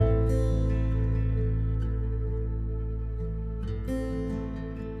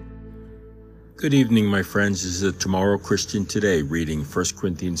Good evening, my friends. This is a Tomorrow Christian Today, reading 1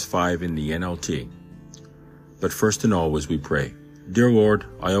 Corinthians 5 in the NLT. But first and always we pray. Dear Lord,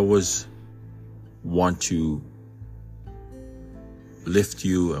 I always want to lift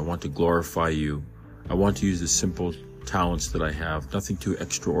you. I want to glorify you. I want to use the simple talents that I have, nothing too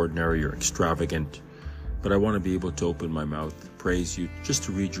extraordinary or extravagant, but I want to be able to open my mouth, praise you, just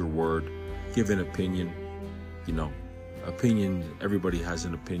to read your word, give an opinion. Opinion, everybody has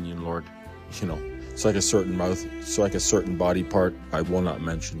an opinion, Lord. It's like a certain mouth, it's like a certain body part I will not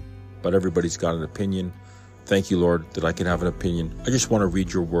mention, but everybody's got an opinion. Thank you, Lord, that I can have an opinion. I just want to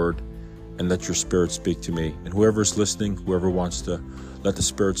read your word and let your spirit speak to me. And whoever's listening, whoever wants to, let the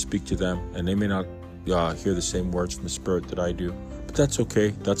spirit speak to them. And they may not hear the same words from the spirit that I do, but that's okay.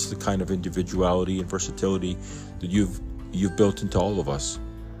 That's the kind of individuality and versatility that you've built into all of us.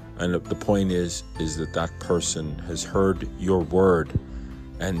 And the point is that person has heard your word,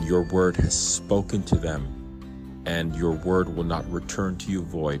 and your word has spoken to them, and your word will not return to you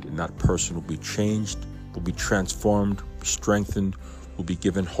void, and that person will be changed, will be transformed, strengthened, will be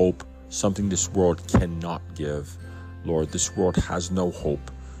given hope, something this world cannot give. Lord, this world has no hope.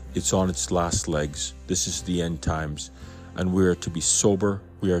 It's on its last legs. This is the end times, and we are to be sober,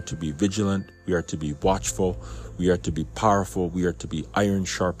 we are to be vigilant, we are to be watchful, we are to be powerful, we are to be iron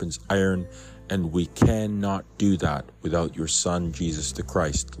sharpens iron, and we cannot do that without your Son, Jesus the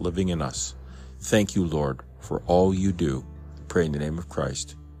Christ, living in us. Thank you, Lord, for all you do. Pray in the name of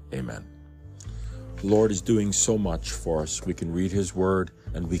Christ. Amen. The Lord is doing so much for us. We can read his word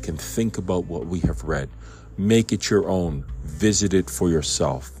and we can think about what we have read. Make it your own. Visit it for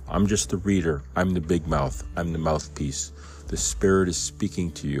yourself. I'm just the reader. I'm the big mouth. I'm the mouthpiece. The Spirit is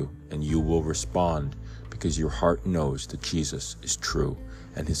speaking to you, and you will respond because your heart knows that Jesus is true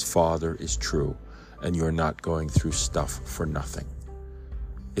and his Father is true, and you're not going through stuff for nothing.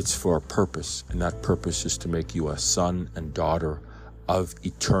 It's for a purpose, and that purpose is to make you a son and daughter of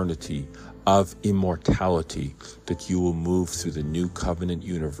eternity, of immortality, that you will move through the new covenant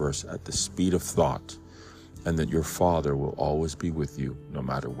universe at the speed of thought, and that your Father will always be with you no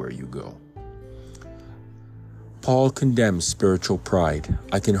matter where you go. Paul condemns spiritual pride.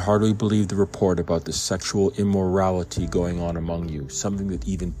 I can hardly believe the report about the sexual immorality going on among you, something that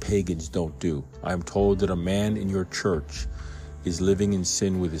even pagans don't do. I am told that a man in your church is living in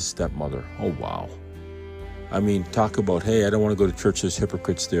sin with his stepmother. Oh, wow. I mean, talk about, hey, I don't want to go to church, there's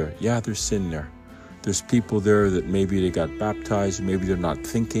hypocrites there. Yeah, there's sin there. There's people there that maybe they got baptized, maybe they're not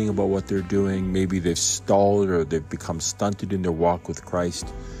thinking about what they're doing, maybe they've stalled or they've become stunted in their walk with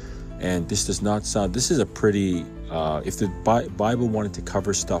Christ. And this does not sound, this is a pretty, if the Bible wanted to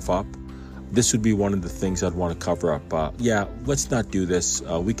cover stuff up, this would be one of the things I'd want to cover up. Yeah, let's not do this.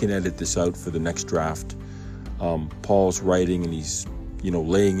 We can edit this out for the next draft. Paul's writing and he's,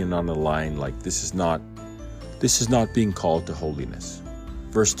 laying it on the line like this is not being called to holiness.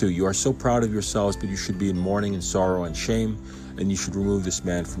 Verse 2, you are so proud of yourselves, but you should be in mourning and sorrow and shame, and you should remove this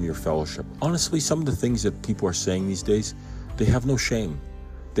man from your fellowship. Honestly, some of the things that people are saying these days, they have no shame.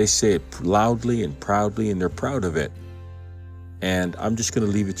 They say it loudly and proudly, and they're proud of it. And I'm just going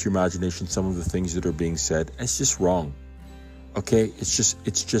to leave it to your imagination, some of the things that are being said. It's just wrong. Okay? It's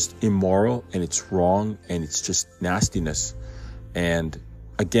just immoral, and it's wrong, and it's just nastiness. And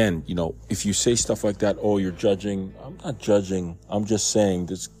again, if you say stuff like that, oh, you're judging. I'm not judging. I'm just saying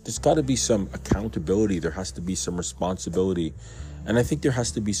there's got to be some accountability. There has to be some responsibility. And I think there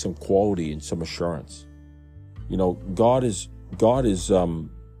has to be some quality and some assurance. God is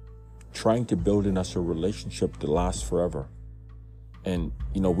trying to build in us a relationship that lasts forever. And,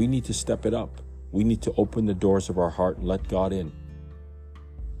 we need to step it up. We need to open the doors of our heart and let God in.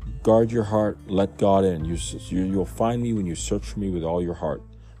 Guard your heart, let God in. You'll find me when you search for me with all your heart.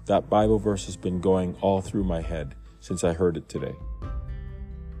 That Bible verse has been going all through my head since I heard it today.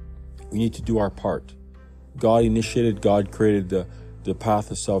 We need to do our part. God initiated, God created the path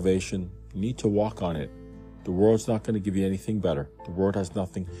of salvation. You need to walk on it. The world's not going to give you anything better. The world has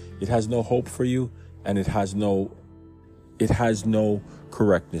nothing. It has no hope for you, and it has no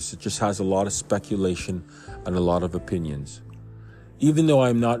correctness. It just has a lot of speculation and a lot of opinions. Even though I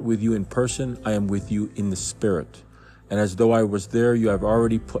am not with you in person, I am with you in the Spirit. And as though I was there, you have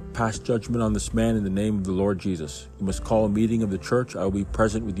already passed judgment on this man in the name of the Lord Jesus. You must call a meeting of the church. I will be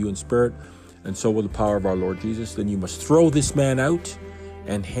present with you in spirit, and so will the power of our Lord Jesus. Then you must throw this man out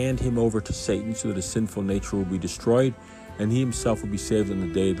and hand him over to Satan so that his sinful nature will be destroyed, and he himself will be saved on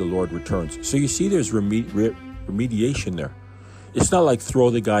the day the Lord returns. So you see there's remediation there. It's not like throw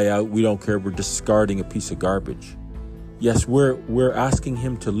the guy out, we don't care, we're discarding a piece of garbage. Yes, we're asking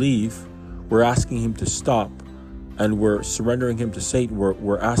him to leave, we're asking him to stop, and we're surrendering him to Satan.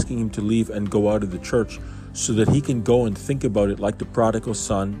 We're asking him to leave and go out of the church so that he can go and think about it like the prodigal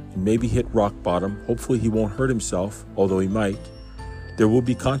son and maybe hit rock bottom. Hopefully he won't hurt himself, although he might. There will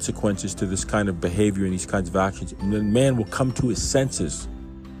be consequences to this kind of behavior and these kinds of actions. And then man will come to his senses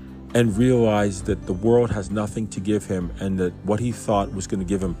and realize that the world has nothing to give him, and that what he thought was going to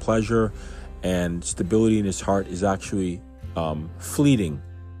give him pleasure and stability in his heart is actually fleeting.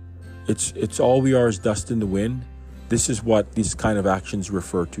 It's all we are is dust in the wind. This is what these kind of actions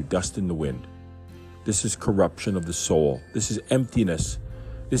refer to, dust in the wind. This is corruption of the soul. This is emptiness.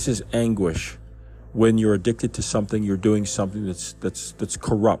 This is anguish. When you're addicted to something, you're doing something that's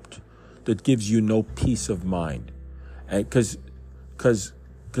corrupt, that gives you no peace of mind. And because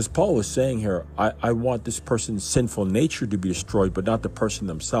Paul was saying here, I want this person's sinful nature to be destroyed, but not the person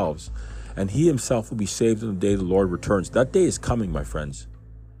themselves. And he himself will be saved on the day the Lord returns. That day is coming, my friends.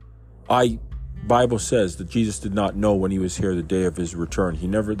 Bible says that Jesus did not know when he was here the day of his return.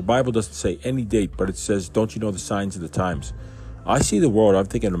 The Bible doesn't say any date, but it says, don't you know the signs of the times? I see the world. I'm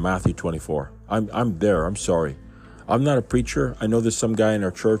thinking of Matthew 24. I'm there. I'm sorry. I'm not a preacher. I know there's some guy in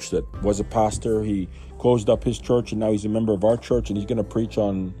our church that was a pastor. He closed up his church and now he's a member of our church and he's going to preach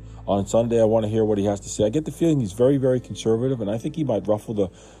on Sunday. I want to hear what he has to say. I get the feeling he's very, very conservative, and I think he might ruffle the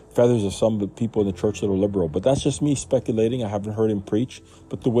feathers of some of the people in the church that are liberal. But that's just me speculating. I haven't heard him preach.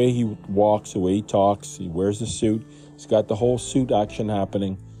 But the way he walks, the way he talks, he wears the suit. He's got the whole suit action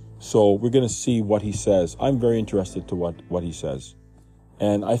happening. So we're going to see what he says. I'm very interested to what he says.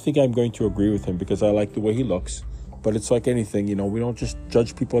 And I think I'm going to agree with him because I like the way he looks. But it's like anything, we don't just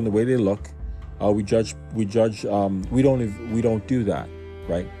judge people on the way they look. We don't do that,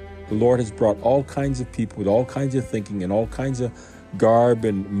 right? The Lord has brought all kinds of people with all kinds of thinking and all kinds of garb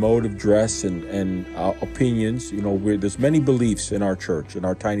and mode of dress and opinions. There's many beliefs in our church, in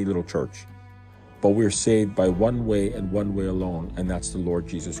our tiny little church. But we're saved by one way and one way alone, and that's the Lord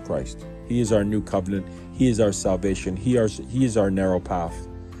Jesus Christ. He is our new covenant. He is our salvation. He is our narrow path.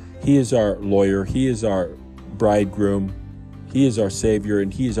 He is our lawyer. He is our bridegroom. He is our Savior,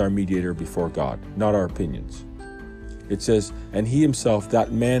 and He is our mediator before God, not our opinions. It says, and He Himself,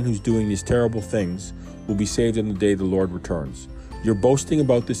 that man who's doing these terrible things, will be saved in the day the Lord returns. Your boasting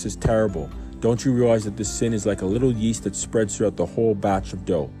about this is terrible. Don't you realize that this sin is like a little yeast that spreads throughout the whole batch of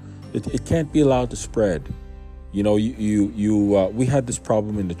dough? It can't be allowed to spread. We had this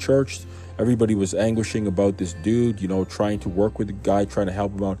problem in the church. Everybody was anguishing about this dude, trying to work with the guy, trying to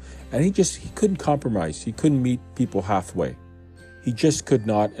help him out. And he couldn't compromise. He couldn't meet people halfway. He just could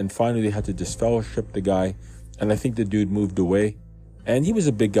not. And finally, they had to disfellowship the guy. And I think the dude moved away. And he was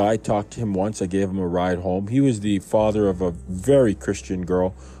a big guy. I talked to him once. I gave him a ride home. He was the father of a very Christian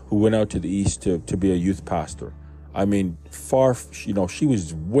girl who went out to the east to be a youth pastor. I mean, she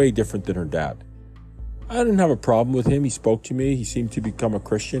was way different than her dad. I didn't have a problem with him. He spoke to me. He seemed to become a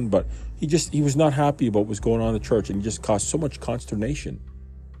Christian, but he was not happy about what was going on in the church, and he just caused so much consternation.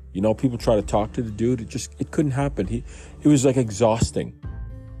 People try to talk to the dude. It couldn't happen. It was like exhausting.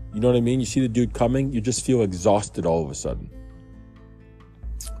 You know what I mean? You see the dude coming, you just feel exhausted all of a sudden.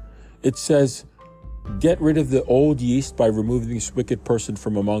 It says, get rid of the old yeast by removing this wicked person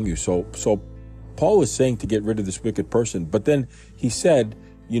from among you. So Paul was saying to get rid of this wicked person, but then he said,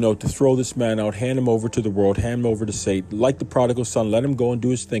 to throw this man out, hand him over to the world, hand him over to Satan, like the prodigal son, let him go and do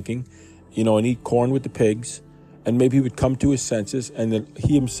his thinking, and eat corn with the pigs, and maybe he would come to his senses, and then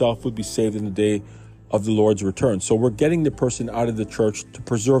he himself would be saved in the day of the Lord's return. So we're getting the person out of the church to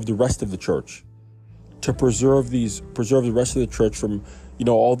preserve the rest of the church, to preserve the rest of the church from,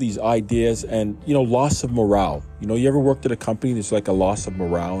 all these ideas and, loss of morale. You ever worked at a company there's like a loss of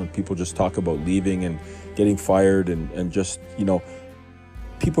morale and people just talk about leaving and getting fired and just,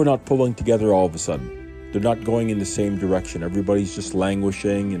 people are not pulling together all of a sudden. They're not going in the same direction. Everybody's just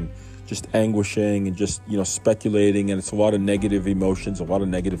languishing and just anguishing and just, speculating, and it's a lot of negative emotions, a lot of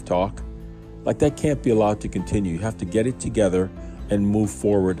negative talk. Like that can't be allowed to continue. You have to get it together and move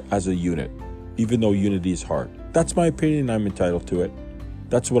forward as a unit, even though unity is hard. That's my opinion. I'm entitled to it.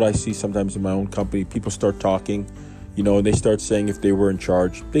 That's what I see sometimes in my own company. People start talking, and they start saying if they were in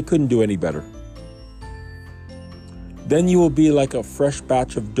charge, they couldn't do any better. Then you will be like a fresh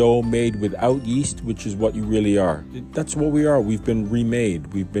batch of dough made without yeast, which is what you really are. That's what we are. We've been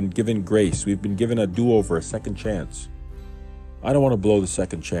remade. We've been given grace. We've been given a do-over, a second chance. I don't want to blow the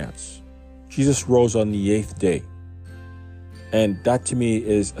second chance. Jesus rose on the 8th day. And that to me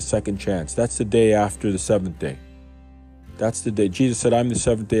is a second chance. That's the day after the 7th day. That's the day. Jesus said, I'm the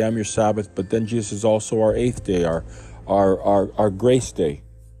 7th day, I'm your Sabbath. But then Jesus is also our 8th day, our grace day,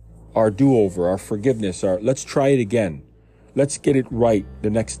 our do-over, our forgiveness. Let's try it again. Let's get it right the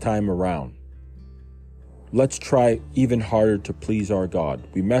next time around. Let's try even harder to please our God.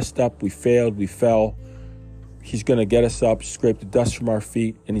 We messed up, we failed, we fell. He's going to get us up, scrape the dust from our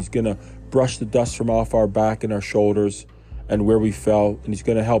feet, and he's going to brush the dust from off our back and our shoulders and where we fell, and he's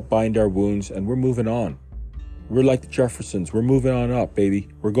going to help bind our wounds, and we're moving on. We're like the Jeffersons. We're moving on up, baby.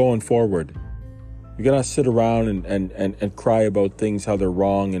 We're going forward. We're going to sit around and cry about things, how they're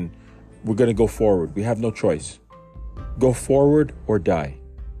wrong, and we're going to go forward. We have no choice. Go forward or die.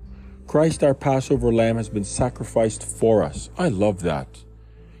 Christ, our Passover lamb, has been sacrificed for us. I love that.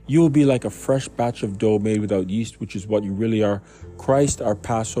 You will be like a fresh batch of dough made without yeast, which is what you really are. Christ, our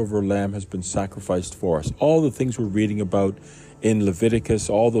Passover lamb, has been sacrificed for us. All the things we're reading about in Leviticus,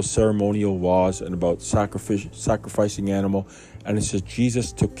 all those ceremonial laws and about sacrificing animal. And it says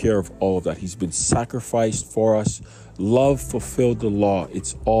Jesus took care of all of that. He's been sacrificed for us. Love fulfilled the law.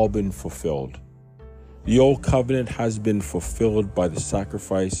 It's all been fulfilled. The old covenant has been fulfilled by the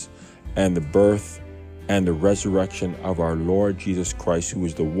sacrifice and the birth and the resurrection of our Lord Jesus Christ, who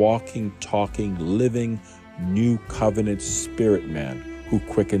is the walking, talking, living, new covenant spirit man who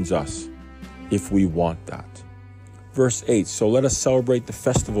quickens us if we want that. Verse 8, so let us celebrate the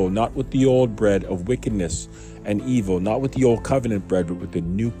festival, not with the old bread of wickedness and evil, not with the old covenant bread, but with the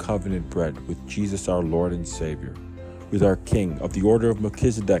new covenant bread, with Jesus our Lord and Savior, with our King of the order of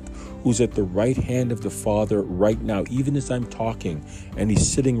Melchizedek, who's at the right hand of the Father right now, even as I'm talking, and he's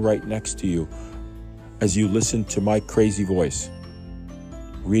sitting right next to you as you listen to my crazy voice,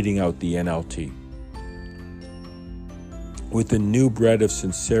 reading out the NLT. With the new bread of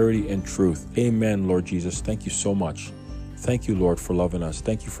sincerity and truth. Amen, Lord Jesus. Thank you so much. Thank you, Lord, for loving us.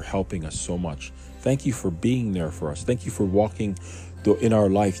 Thank you for helping us so much. Thank you for being there for us. Thank you for walking in our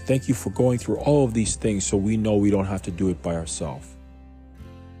life. Thank you for going through all of these things so we know we don't have to do it by ourselves.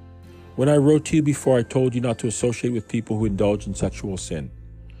 When I wrote to you before, I told you not to associate with people who indulge in sexual sin.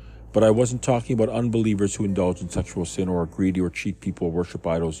 But I wasn't talking about unbelievers who indulge in sexual sin or are greedy or cheat people or worship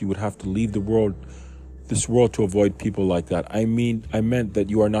idols. You would have to leave this world to avoid people like that. I meant that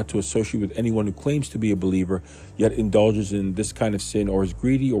you are not to associate with anyone who claims to be a believer, yet indulges in this kind of sin, or is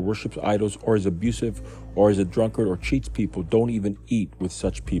greedy, or worships idols, or is abusive, or is a drunkard, or cheats people. Don't even eat with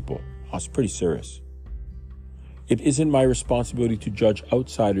such people. It's pretty serious. It isn't my responsibility to judge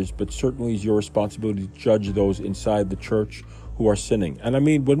outsiders, but certainly is your responsibility to judge those inside the church who are sinning. And I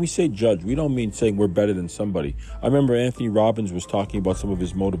mean, when we say judge, we don't mean saying we're better than somebody. I remember Anthony Robbins was talking about some of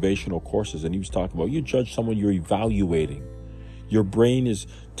his motivational courses, and he was talking about you judge someone you're evaluating. Your brain is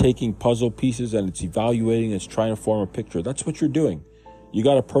taking puzzle pieces and it's evaluating, it's trying to form a picture. That's what you're doing. You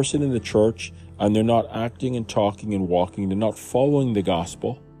got a person in the church and they're not acting and talking and walking. They're not following the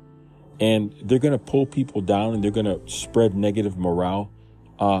gospel, and they're going to pull people down and they're going to spread negative morale.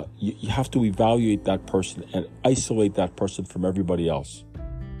 You have to evaluate that person and isolate that person from everybody else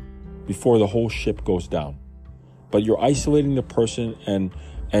before the whole ship goes down. But you're isolating the person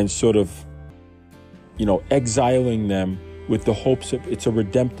and sort of, exiling them with the hopes of it's a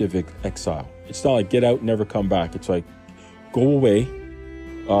redemptive exile. It's not like get out, never come back. It's like go away,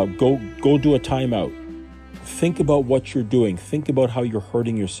 go do a timeout. Think about what you're doing. Think about how you're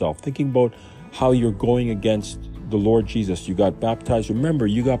hurting yourself. Thinking about how you're going against the Lord Jesus. You got baptized. Remember,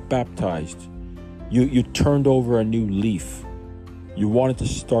 you got baptized. You turned over a new leaf. You wanted to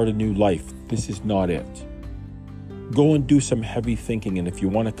start a new life. This is not it. Go and do some heavy thinking, and if you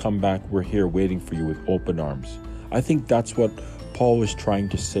want to come back, we're here waiting for you with open arms. I think that's what Paul is trying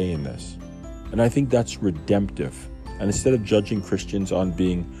to say in this. And I think that's redemptive. And instead of judging Christians on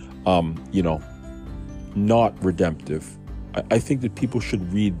being, not redemptive, I think that people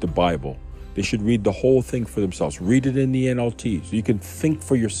should read the Bible. They should read the whole thing for themselves. Read it in the NLT so you can think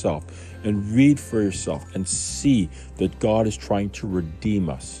for yourself and read for yourself and see that God is trying to redeem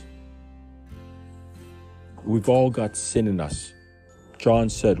us. We've all got sin in us. John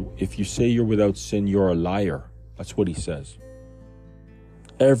said, if you say you're without sin, you're a liar. That's what he says.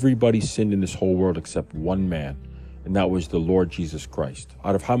 Everybody sinned in this whole world except one man, and that was the Lord Jesus Christ.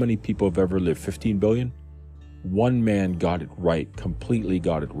 Out of how many people have ever lived? 15 billion? One man got it right, completely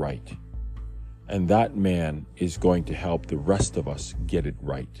got it right. And that man is going to help the rest of us get it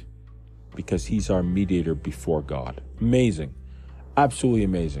right, because he's our mediator before God. Amazing. Absolutely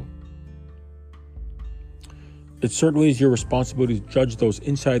amazing. It certainly is your responsibility to judge those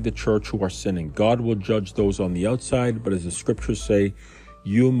inside the church who are sinning. God will judge those on the outside, but as the scriptures say,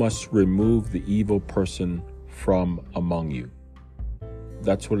 you must remove the evil person from among you.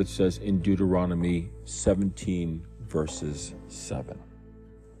 That's what it says in Deuteronomy 17, verses 7.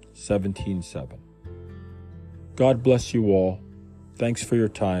 17:7. God bless you all. Thanks for your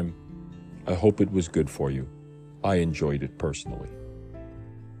time. I hope it was good for you. I enjoyed it personally.